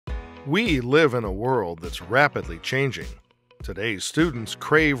We live in a world that's rapidly changing. Today's students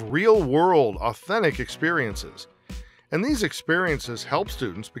crave real-world, authentic experiences. And these experiences help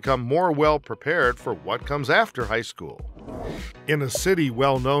students become more well-prepared for what comes after high school. In a city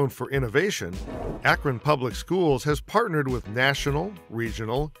well known for innovation, Akron Public Schools has partnered with national,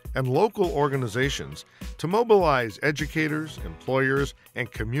 regional, and local organizations to mobilize educators, employers,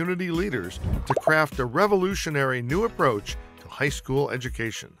 and community leaders to craft a revolutionary new approach to high school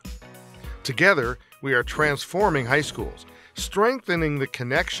education. Together, we are transforming high schools, strengthening the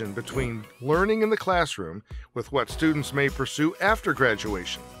connection between learning in the classroom with what students may pursue after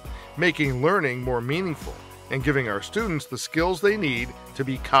graduation, making learning more meaningful, and giving our students the skills they need to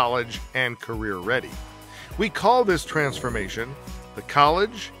be college and career ready. We call this transformation the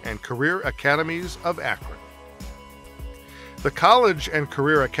College and Career Academies of Akron. The College and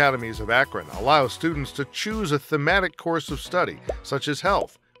Career Academies of Akron allow students to choose a thematic course of study such as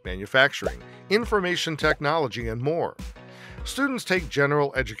health, manufacturing, information technology, and more. Students take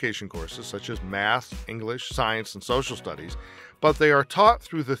general education courses such as math, English, science, and social studies, but they are taught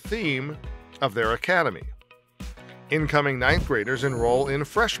through the theme of their academy. Incoming ninth graders enroll in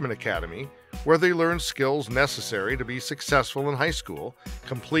Freshman Academy, where they learn skills necessary to be successful in high school,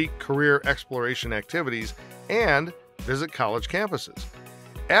 complete career exploration activities, and visit college campuses.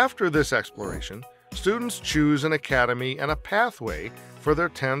 After this exploration, students choose an academy and a pathway for their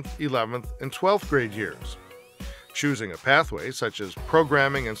 10th, 11th, and 12th grade years. Choosing a pathway such as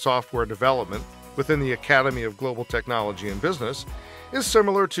programming and software development within the Academy of Global Technology and Business is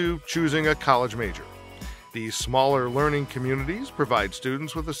similar to choosing a college major. These smaller learning communities provide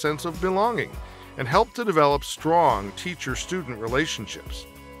students with a sense of belonging and help to develop strong teacher-student relationships.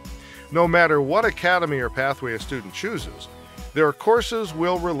 No matter what academy or pathway a student chooses, their courses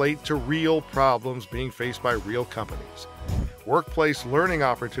will relate to real problems being faced by real companies. Workplace learning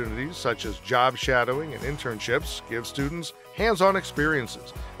opportunities such as job shadowing and internships give students hands-on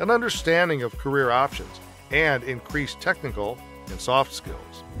experiences, an understanding of career options, and increased technical and soft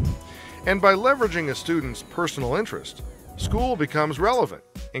skills. And by leveraging a student's personal interest, school becomes relevant,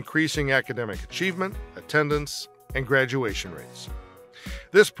 increasing academic achievement, attendance, and graduation rates.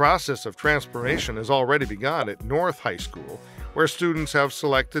 This process of transformation has already begun at North High School, where students have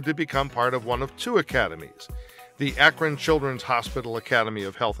selected to become part of one of two academies: the Akron Children's Hospital Academy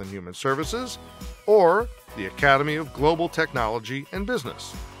of Health and Human Services, or the Academy of Global Technology and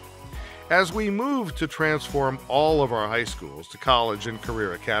Business. As we move to transform all of our high schools to college and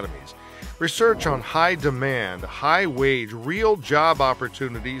career academies, research on high-demand, high-wage, real job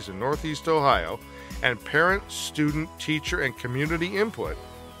opportunities in Northeast Ohio, and parent, student, teacher, and community input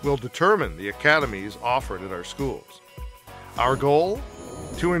will determine the academies offered at our schools. Our goal?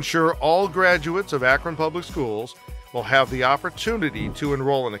 To ensure all graduates of Akron Public Schools will have the opportunity to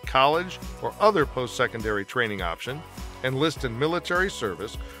enroll in a college or other post-secondary training option, enlist in military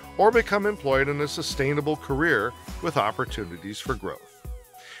service, or become employed in a sustainable career with opportunities for growth.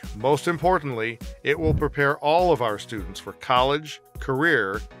 Most importantly, it will prepare all of our students for college,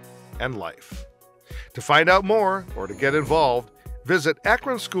 career, and life. To find out more or to get involved, visit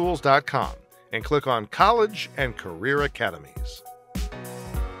akronschools.com and click on College and Career Academies.